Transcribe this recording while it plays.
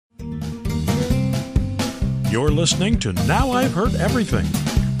You're listening to Now I've Heard Everything,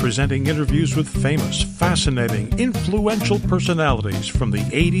 presenting interviews with famous, fascinating, influential personalities from the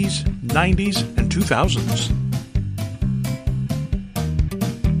 80s, 90s, and 2000s.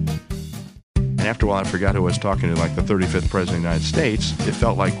 And after a while, I forgot who I was talking to, like the 35th President of the United States. It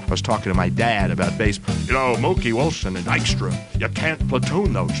felt like I was talking to my dad about baseball. You know, Mookie Wilson and Dykstra, you can't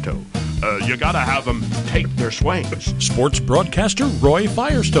platoon those two. You gotta have them take their swings. Sports broadcaster Roy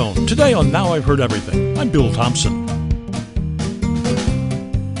Firestone. Today on Now I've Heard Everything, I'm Bill Thompson.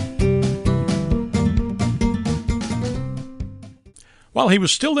 While he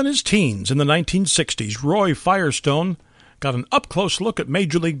was still in his teens in the 1960s, Roy Firestone got an up-close look at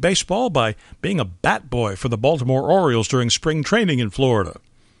Major League Baseball by being a bat boy for the Baltimore Orioles during spring training in Florida.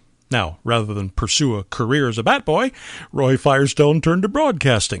 Now, rather than pursue a career as a bat boy, Roy Firestone turned to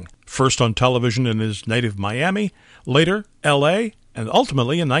broadcasting, first on television in his native Miami, later L.A., and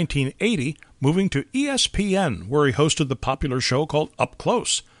ultimately in 1980, moving to ESPN, where he hosted the popular show called Up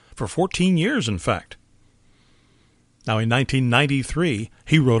Close, for 14 years, in fact. Now, in 1993,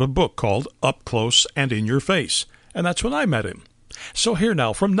 he wrote a book called Up Close and In Your Face, and that's when I met him. So here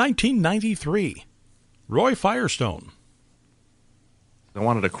now, from 1993, Roy Firestone. I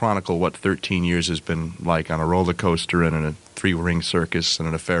wanted to chronicle what 13 years has been like on a roller coaster and in a three-ring circus and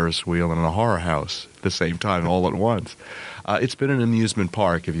in a Ferris wheel and in a horror house at the same time, all at once. It's been an amusement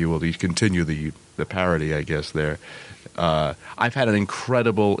park, if you will. You continue the parody, I guess, there. I've had an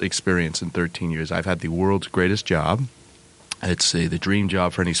incredible experience in 13 years. I've had the world's greatest job. It's the dream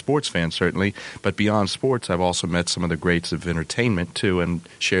job for any sports fan, certainly. But beyond sports, I've also met some of the greats of entertainment, too, and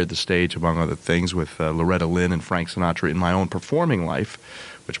shared the stage, among other things, with Loretta Lynn and Frank Sinatra in my own performing life,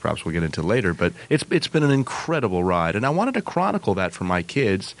 which perhaps we'll get into later. But it's been an incredible ride, and I wanted to chronicle that for my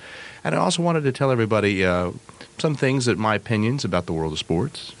kids. And I also wanted to tell everybody some things, my opinions about the world of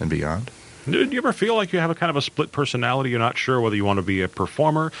sports and beyond. Do you ever feel like you have a kind of a split personality? You're not sure whether you want to be a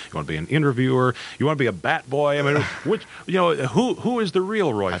performer, you want to be an interviewer, you want to be a bat boy. I mean, who is the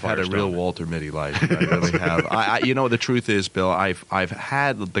real Roy Firestone? I've had a real Walter Mitty life. I really have. The truth is, Bill, I've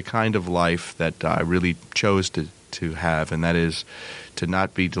had the kind of life that I really chose to have, and that is to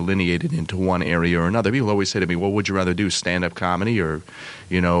not be delineated into one area or another. People always say to me, "Well, would you rather do stand-up comedy or,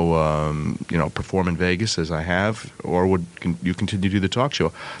 perform in Vegas as I have, or would you continue to do the talk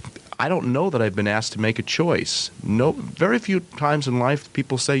show?" I don't know that I've been asked to make a choice. No, very few times in life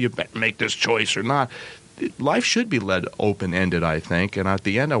people say you better make this choice or not. Life should be led open-ended, I think. And at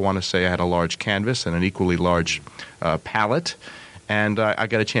the end, I want to say I had a large canvas and an equally large palette, and I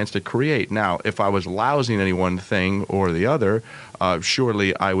got a chance to create. Now, if I was lousy in any one thing or the other,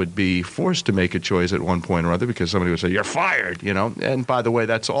 surely I would be forced to make a choice at one point or other because somebody would say, "You're fired," And by the way,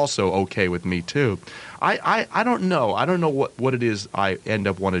 that's also okay with me, too. I don't know. I don't know what it is I end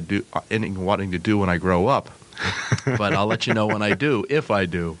up wanting to do when I grow up. But I'll let you know when I do, if I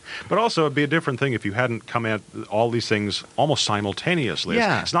do. But also, it'd be a different thing if you hadn't come at all these things almost simultaneously.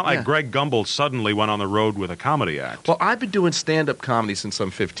 Yeah, it's not like Greg Gumbel suddenly went on the road with a comedy act. Well, I've been doing stand-up comedy since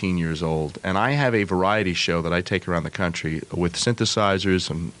I'm 15 years old, and I have a variety show that I take around the country with synthesizers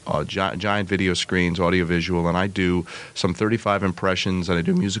and giant video screens, audiovisual, and I do some 35 impressions, and I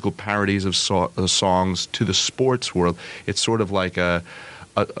do musical parodies of songs to the sports world. It's sort of like a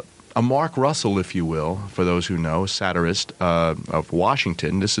Mark Russell, if you will, for those who know, satirist of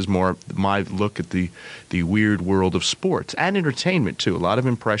Washington. This is more my look at the weird world of sports and entertainment, too. A lot of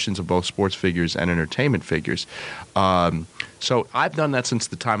impressions of both sports figures and entertainment figures. So I've done that since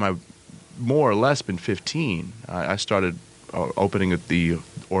the time I've more or less been 15. I started opening at the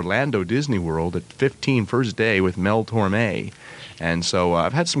Orlando Disney World at 15, first day, with Mel Torme. And so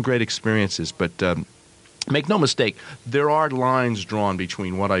I've had some great experiences, but make no mistake, there are lines drawn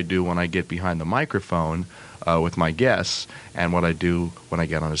between what I do when I get behind the microphone with my guests and what I do when I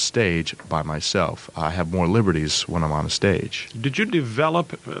get on a stage by myself. I have more liberties when I'm on a stage. Did you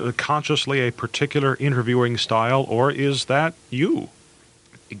develop consciously a particular interviewing style, or is that you?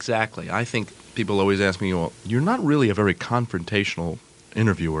 Exactly. I think people always ask me, "Well, you're not really a very confrontational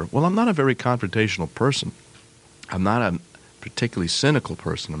interviewer." Well, I'm not a very confrontational person. I'm not a particularly cynical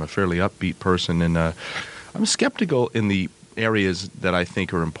person. I'm a fairly upbeat person, and I'm skeptical in the areas that I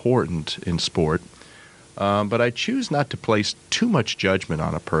think are important in sport. But I choose not to place too much judgment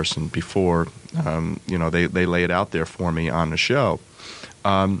on a person before they lay it out there for me on the show.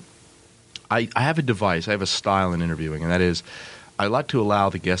 I have a device. I have a style in interviewing, and that is I like to allow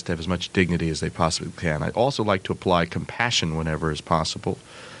the guest to have as much dignity as they possibly can. I also like to apply compassion whenever is possible.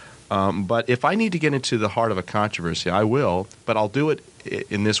 But if I need to get into the heart of a controversy, I will, but I'll do it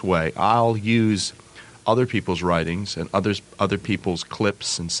in this way. I'll use other people's writings and other people's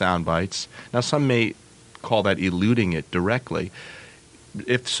clips and sound bites. Now, some may call that eluding it directly.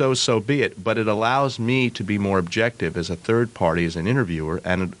 If so, so be it. But it allows me to be more objective as a third party, as an interviewer,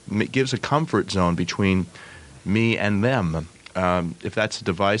 and it gives a comfort zone between me and them. If that's a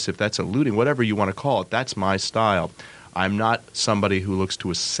device, if that's eluding, whatever you want to call it, that's my style. I'm not somebody who looks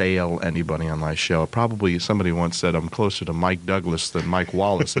to assail anybody on my show. Probably somebody once said I'm closer to Mike Douglas than Mike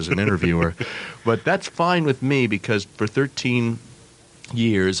Wallace as an interviewer. But that's fine with me because for 13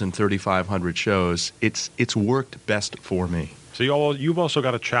 years and 3,500 shows, it's worked best for me. So you've also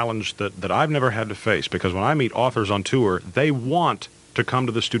got a challenge that I've never had to face, because when I meet authors on tour, they want to come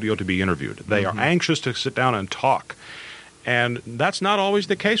to the studio to be interviewed. They are anxious to sit down and talk. And that's not always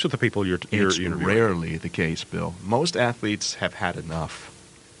the case with the people you're interviewing. It's rarely the case, Bill. Most athletes have had enough.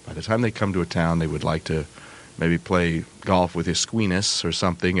 By the time they come to a town, they would like to maybe play golf with Esquinas or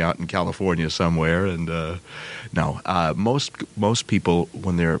something out in California somewhere. And most people,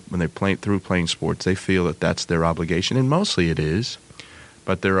 when they're playing sports, they feel that that's their obligation, and mostly it is.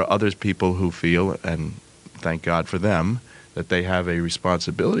 But there are other people who feel, and thank God for them, that they have a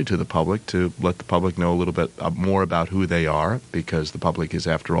responsibility to the public to let the public know a little bit more about who they are, because the public is,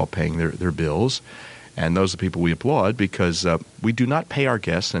 after all, paying their bills. And those are the people we applaud, because we do not pay our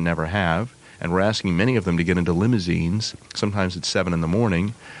guests and never have. And we're asking many of them to get into limousines, sometimes at 7 in the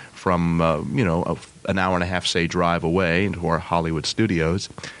morning, from an hour and a half, say, drive away into our Hollywood studios,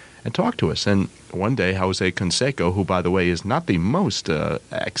 and talk to us. And one day, Jose Canseco, who, by the way, is not the most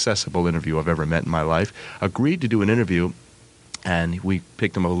accessible interview I've ever met in my life, agreed to do an interview. And we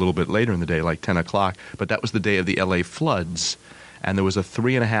picked him up a little bit later in the day, like 10 o'clock. But that was the day of the L.A. floods. And there was a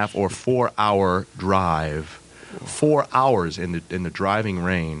 3.5 or 4 hour drive, 4 hours in the driving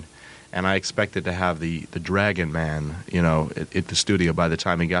rain. And I expected to have the Dragon Man, at the studio by the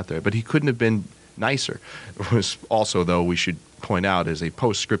time he got there. But he couldn't have been nicer. It was also, though, we should point out, as a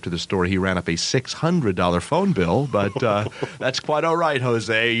postscript to the story, he ran up a $600 phone bill. But that's quite all right,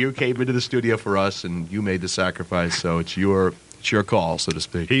 Jose. You came into the studio for us, and you made the sacrifice. So it's your call, so to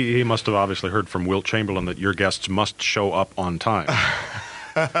speak. He must have obviously heard from Wilt Chamberlain that your guests must show up on time.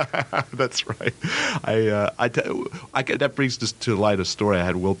 That's right. That brings us to light a story. I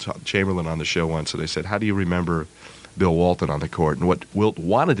had Wilt Chamberlain on the show once, and I said, "How do you remember Bill Walton on the court?" And what Wilt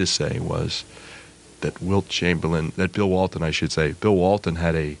wanted to say was that Bill Walton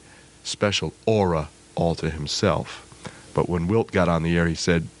had a special aura all to himself. But when Wilt got on the air, he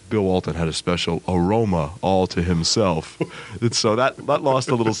said Bill Walton had a special aroma all to himself. And so that lost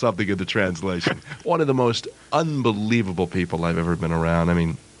a little something in the translation. One of the most unbelievable people I've ever been around. I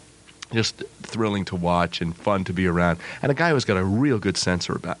mean, just thrilling to watch and fun to be around. And a guy who's got a real good sense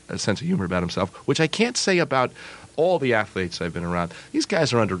of humor about himself, which I can't say about all the athletes I've been around. These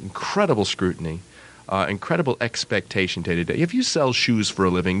guys are under incredible scrutiny, incredible expectation day to day. If you sell shoes for a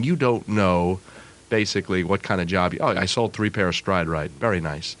living, you don't know basically what kind of job I sold 3 pair of Stride Rite. Very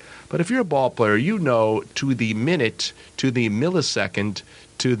nice. But if you're a ball player, you know to the minute, to the millisecond,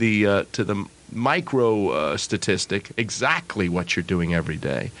 to the micro statistic exactly what you're doing every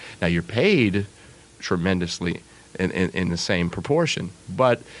day. Now, you're paid tremendously in the same proportion,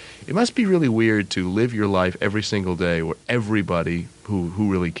 but it must be really weird to live your life every single day where everybody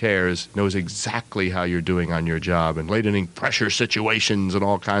who really cares knows exactly how you're doing on your job, and late inning pressure situations and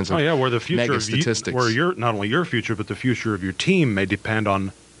all kinds of where the future mega statistics. Where not only your future, but the future of your team may depend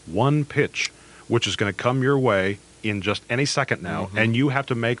on one pitch, which is going to come your way in just any second now, and you have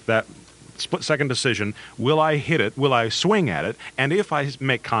to make that split-second decision. Will I hit it? Will I swing at it? And if I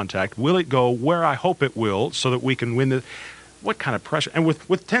make contact, will it go where I hope it will, so that we can win the... What kind of pressure? And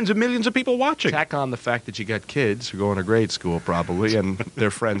with tens of millions of people watching. Tack on the fact that you got kids who go into grade school probably, and their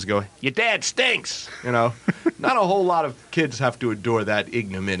friends go, "Your dad stinks." Not a whole lot of kids have to endure that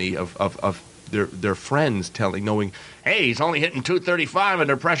ignominy of their friends knowing, "Hey, he's only hitting .235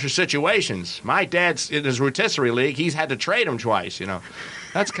 under pressure situations. My dad's in his rotisserie league. He's had to trade him twice."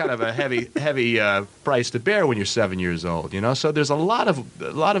 That's kind of a heavy price to bear when you're 7 years old. So there's a lot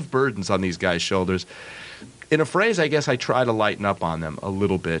of burdens on these guys' shoulders. In a phrase, I guess I try to lighten up on them a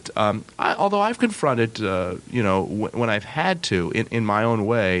little bit. Although I've confronted, when I've had to, in my own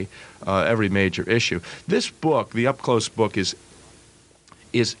way, every major issue. This book, the Up Close book, is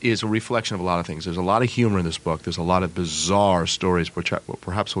a reflection of a lot of things. There's a lot of humor in this book. There's a lot of bizarre stories, which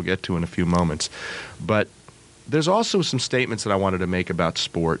perhaps we'll get to in a few moments. But there's also some statements that I wanted to make about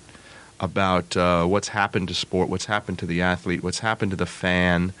sport, about what's happened to sport, what's happened to the athlete, what's happened to the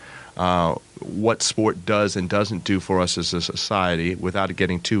fan, what sport does and doesn't do for us as a society, without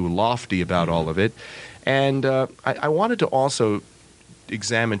getting too lofty about all of it. And I wanted to also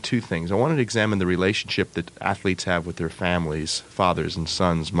examine two things. I wanted to examine the relationship that athletes have with their families, fathers and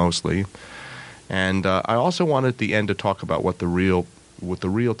sons mostly, And I also wanted at the end to talk about what the real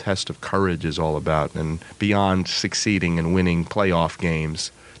test of courage is all about, and beyond succeeding and winning playoff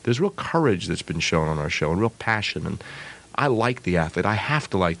games. There's real courage that's been shown on our show, and real passion. And I like the athlete. I have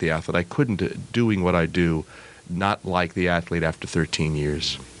to like the athlete. I couldn't, doing what I do, not like the athlete after 13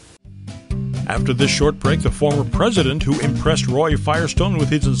 years. After this short break, the former president who impressed Roy Firestone with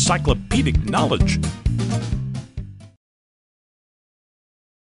his encyclopedic knowledge.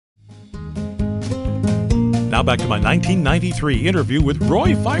 Now back to my 1993 interview with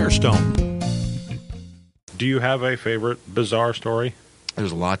Roy Firestone. Do you have a favorite bizarre story?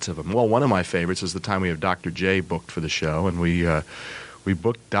 There's lots of them. Well, one of my favorites is the time we have Dr. J booked for the show, and we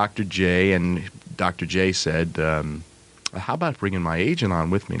booked Dr. J, and Dr. J said, how about bringing my agent on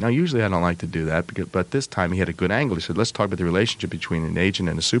with me? Now, usually I don't like to do that, but this time he had a good angle. He said, let's talk about the relationship between an agent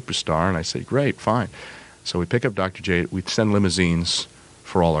and a superstar, and I said, great, fine. So we pick up Dr. J. We send limousines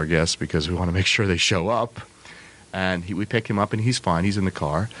for all our guests because we want to make sure they show up. And we pick him up, and he's fine. He's in the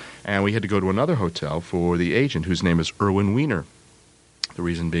car. And we had to go to another hotel for the agent, whose name is Erwin Weiner. The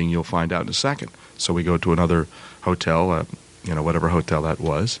reason being you'll find out in a second. So we go to another hotel, whatever hotel that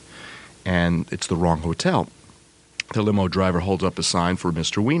was, and it's the wrong hotel. The limo driver holds up a sign for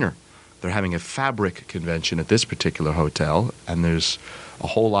Mr. Weiner. They're having a fabric convention at this particular hotel, and there's a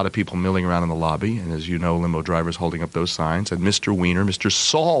whole lot of people milling around in the lobby, and as you know, limo drivers holding up those signs, and Mr. Weiner, Mr.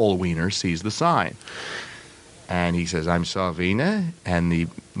 Saul Weiner, sees the sign. And he says, I'm Saul Weiner, and the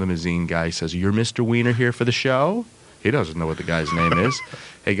limousine guy says, you're Mr. Weiner here for the show? He doesn't know what the guy's name is.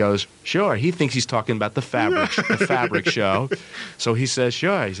 He goes, sure. He thinks he's talking about the fabric show. So he says,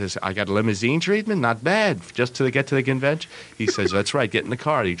 sure. He says, I got a limousine treatment? Not bad. Just to get to the convention? He says, that's right. Get in the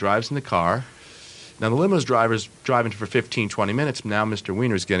car. He drives in the car. Now, the limo's driver's driving for 15, 20 minutes. Now Mr.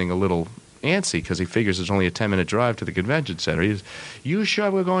 Weiner's getting a little antsy because he figures it's only a 10-minute drive to the convention center. He says, you sure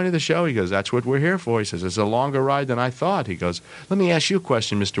we're going to the show? He goes, that's what we're here for. He says, it's a longer ride than I thought. He goes, let me ask you a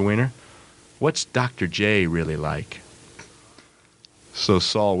question, Mr. Weiner. What's Dr. J really like? So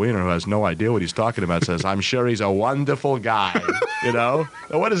Saul Weiner, who has no idea what he's talking about, says, I'm sure he's a wonderful guy, And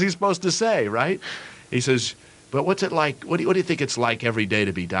what is he supposed to say, right? He says, but what's it like? What do you think it's like every day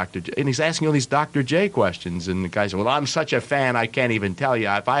to be Dr. J? And he's asking all these Dr. J questions. And the guy says, well, I'm such a fan, I can't even tell you.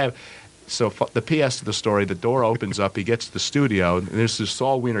 So the PS to the story, the door opens up, he gets to the studio, and there's this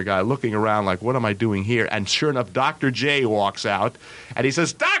Saul Weiner guy looking around like, what am I doing here? And sure enough, Dr. J walks out, and he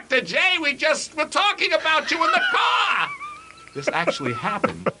says, Dr. J, we just were talking about you in the car. This actually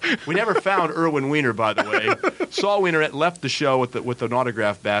happened. We never found Erwin Weiner, by the way. Saul Weiner left the show with an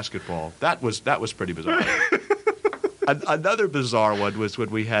autographed basketball. That was pretty bizarre. Another bizarre one was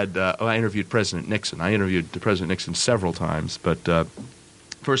when we had I interviewed President Nixon. I interviewed President Nixon several times, but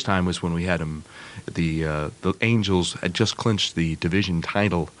first time was when we had him. The Angels had just clinched the division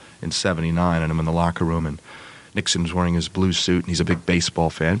title in '79, and I'm in the locker room, and Nixon's wearing his blue suit, and he's a big baseball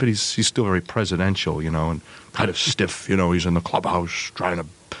fan, but he's still very presidential, and kind of stiff. He's in the clubhouse trying to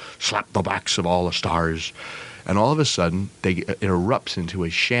slap the backs of all the stars. And all of a sudden, it erupts into a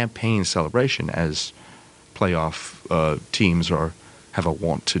champagne celebration, as playoff teams have a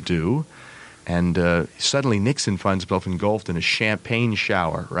want to do. And suddenly Nixon finds himself engulfed in a champagne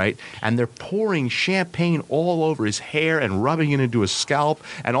shower, right? And they're pouring champagne all over his hair and rubbing it into his scalp.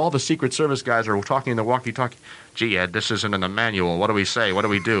 And all the Secret Service guys are talking in the walkie-talkie. Gee, Ed, this isn't in the manual. What do we say? What do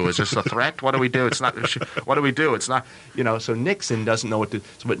we do? Is this a threat? What do we do? It's not. What do we do? It's not. So Nixon doesn't know what to.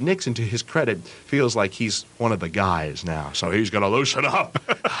 But Nixon, to his credit, feels like he's one of the guys now. So he's going to loosen up.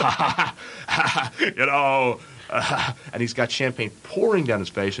 And he's got champagne pouring down his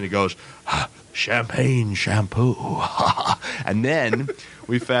face, and he goes, champagne shampoo. And then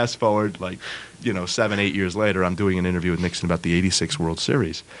we fast forward 7-8 years later, I'm doing an interview with Nixon about the '86 World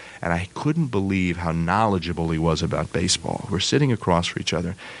Series, and I couldn't believe how knowledgeable he was about baseball. We're sitting across from each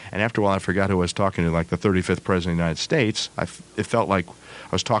other, and after a while I forgot who I was talking to, like the 35th President of the United States. It felt like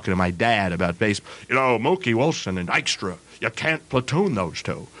I was talking to my dad about baseball. Mookie Wilson and Dykstra, you can't platoon those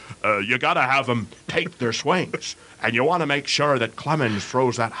two. You got to have them take their swings. And you want to make sure that Clemens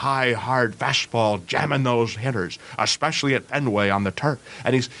throws that high, hard fastball, jamming those hitters, especially at Fenway on the turf.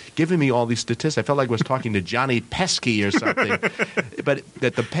 And he's giving me all these statistics. I felt like I was talking to Johnny Pesky or something. But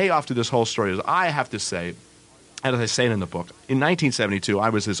the payoff to this whole story is, I have to say, as I say it in the book, in 1972, I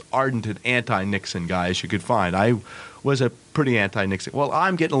was as ardent an anti-Nixon guy as you could find. I was a pretty anti-Nixon. Well,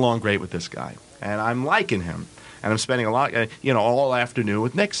 I'm getting along great with this guy, and I'm liking him. And I'm spending a lot, all afternoon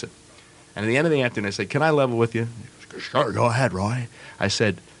with Nixon. And at the end of the afternoon, I said, can I level with you? Sure, go ahead, Roy. I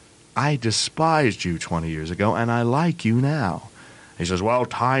said, I despised you 20 years ago, and I like you now. He says, well,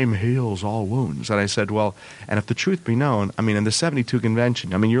 time heals all wounds. And I said, well, and if the truth be known, I mean, in the 72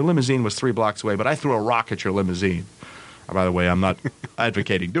 convention, I mean, your limousine was 3 blocks away, but I threw a rock at your limousine. By the way, I'm not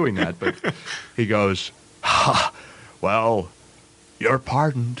advocating doing that, but he goes, ha, well, you're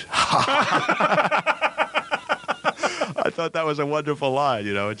pardoned. I thought that was a wonderful line,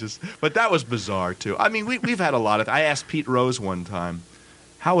 you know. But that was bizarre, too. I mean, we've had a lot of... I asked Pete Rose one time,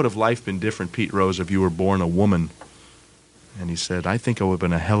 how would have life been different, Pete Rose, if you were born a woman? And he said, I think I would have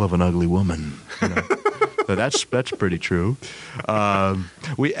been a hell of an ugly woman. You know? So that's pretty true.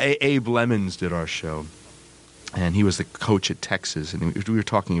 Abe Lemons did our show, and he was the coach at Texas, and we were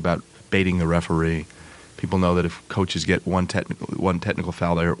talking about baiting the referee. People know that if coaches get one technical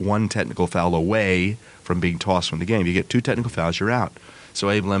foul, they're one technical foul away from being tossed from the game. You get 2 technical fouls, you're out. So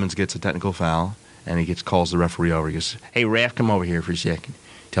Abe Lemons gets a technical foul, and he calls the referee over. He goes, hey, ref, come over here for a second.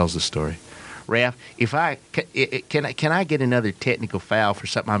 Tells the story. Ref, can I get another technical foul for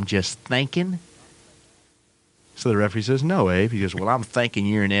something I'm just thinking? So the referee says, no, Abe. He goes, well, I'm thinking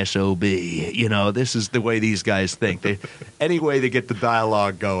you're an SOB. You know, this is the way these guys think. Any way they get the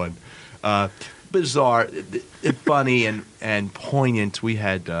dialogue going. Bizarre, funny, and poignant. We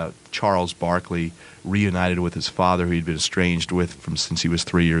had Charles Barkley reunited with his father, who he'd been estranged with since he was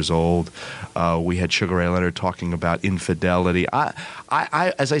 3 years old. We had Sugar Ray Leonard talking about infidelity. I,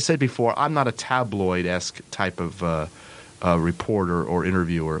 as I said before, I'm not a tabloid-esque type of reporter or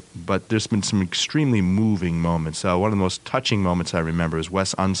interviewer, but there's been some extremely moving moments. One of the most touching moments I remember is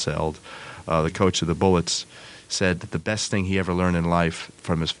Wes Unseld, the coach of the Bullets, said that the best thing he ever learned in life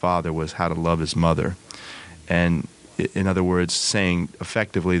from his father was how to love his mother. And in other words, saying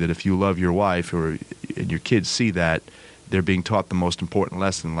effectively that if you love your wife and your kids see that, they're being taught the most important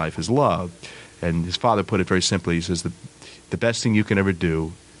lesson in life is love. And his father put it very simply. He says, the best thing you can ever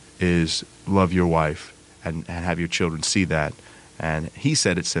do is love your wife and have your children see that. And he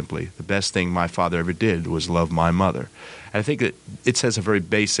said it simply, the best thing my father ever did was love my mother. And I think that it says a very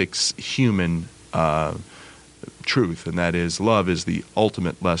basic human truth, and that is love is the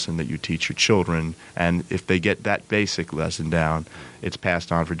ultimate lesson that you teach your children, and if they get that basic lesson down, it's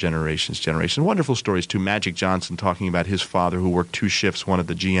passed on for generations. Wonderful stories too. Magic Johnson talking about his father who worked 2 shifts, one at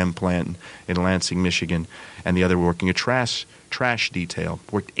the GM plant in Lansing, Michigan, and the other working a trash detail,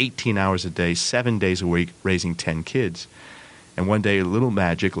 worked 18 hours a day, 7 days a week, raising 10 kids. And one day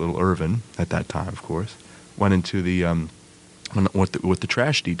little Irvin, at that time of course, went into the with the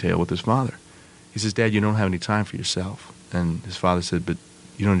trash detail with his father. He says, Dad, you don't have any time for yourself. And his father said, but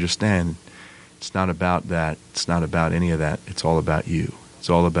you don't understand. It's not about that. It's not about any of that. It's all about you. It's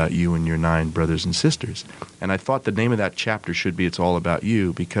all about you and your 9 brothers and sisters. And I thought the name of that chapter should be It's All About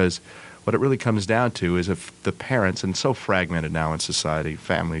You, because what it really comes down to is if the parents, and so fragmented now in society,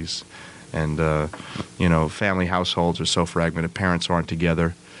 families and, family households are so fragmented, parents aren't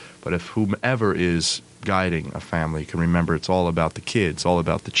together. But if whomever is guiding a family can remember it's all about the kids, all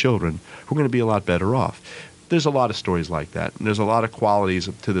about the children, we're going to be a lot better off. There's a lot of stories like that. And there's a lot of qualities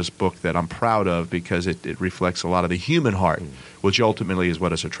to this book that I'm proud of because it reflects a lot of the human heart, which ultimately is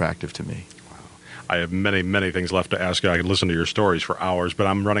what is attractive to me. I have many, many things left to ask you. I could listen to your stories for hours, but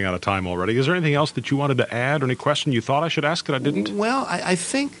I'm running out of time already. Is there anything else that you wanted to add or any question you thought I should ask that I didn't? Well, I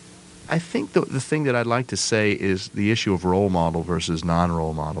think the thing that I'd like to say is the issue of role model versus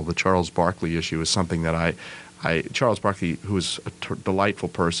non-role model. The Charles Barkley issue is something that Charles Barkley, who is a delightful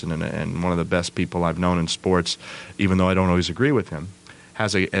person and one of the best people I've known in sports, even though I don't always agree with him,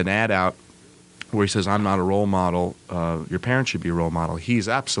 has an ad out where he says, I'm not a role model, your parents should be a role model. He's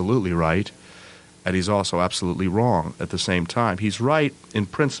absolutely right, and he's also absolutely wrong at the same time. He's right in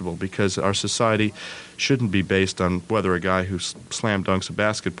principle because our society shouldn't be based on whether a guy who slam dunks a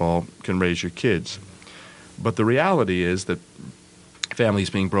basketball can raise your kids. But the reality is that families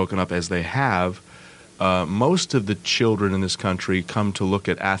being broken up as they have, most of the children in this country come to look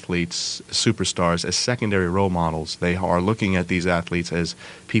at athletes, superstars, as secondary role models. They are looking at these athletes as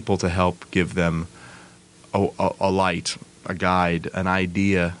people to help give them a light, a guide, an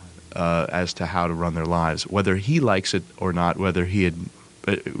idea as to how to run their lives. Whether he likes it or not, whether he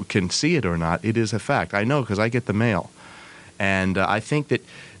can see it or not, it is a fact. I know because I get the mail. And I think that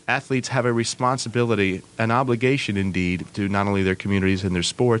athletes have a responsibility, an obligation indeed, to not only their communities and their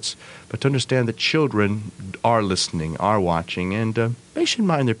sports, but to understand that children are listening, are watching, and they should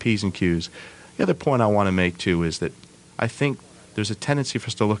mind their P's and Q's. The other point I want to make, too, is that I think there's a tendency for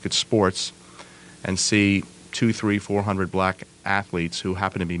us to look at sports and see 200, 300, 400 black athletes who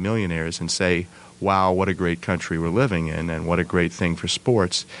happen to be millionaires and say, wow, what a great country we're living in and what a great thing for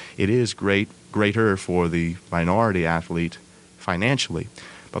sports. It is greater for the minority athlete financially.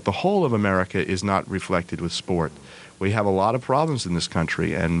 But the whole of America is not reflected with sport. We have a lot of problems in this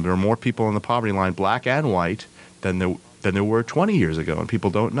country, and there are more people on the poverty line, black and white, than there were 20 years ago, and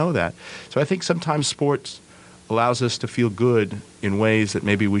people don't know that. So I think sometimes sports allows us to feel good in ways that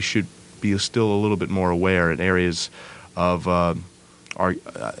maybe we should be still a little bit more aware in areas of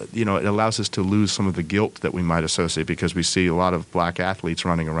it allows us to lose some of the guilt that we might associate because we see a lot of black athletes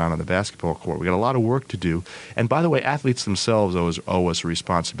running around on the basketball court. We got a lot of work to do. And by the way, athletes themselves owe us a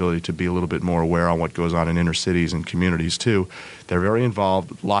responsibility to be a little bit more aware on what goes on in inner cities and communities too. They're very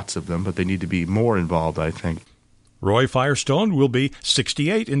involved, lots of them, but they need to be more involved, I think. Roy Firestone will be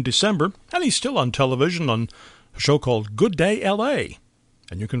 68 in December, and he's still on television on a show called Good Day L.A.,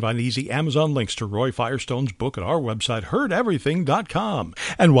 and you can find easy Amazon links to Roy Firestone's book at our website, heardeverything.com.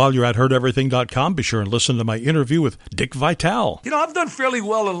 And while you're at heardeverything.com, be sure and listen to my interview with Dick Vitale. You know, I've done fairly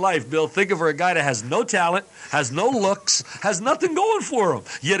well in life, Bill. Think of a guy that has no talent, has no looks, has nothing going for him.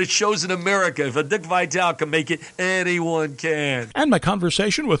 Yet it shows in America. If a Dick Vitale can make it, anyone can. And my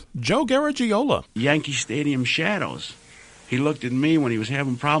conversation with Joe Garagiola. Yankee Stadium shadows. He looked at me when he was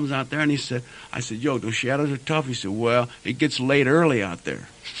having problems out there, and I said, yo, those shadows are tough. He said, well, it gets late early out there.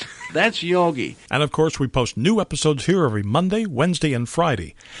 That's Yogi. And, of course, we post new episodes here every Monday, Wednesday, and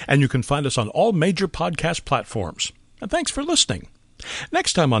Friday. And you can find us on all major podcast platforms. And thanks for listening.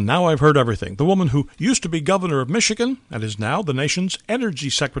 Next time on Now I've Heard Everything, the woman who used to be governor of Michigan and is now the nation's energy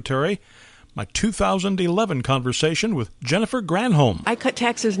secretary, my 2011 conversation with Jennifer Granholm. I cut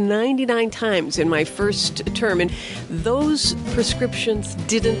taxes 99 times in my first term, and those prescriptions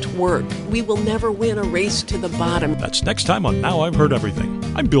didn't work. We will never win a race to the bottom. That's next time on Now I've Heard Everything.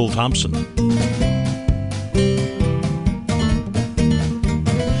 I'm Bill Thompson.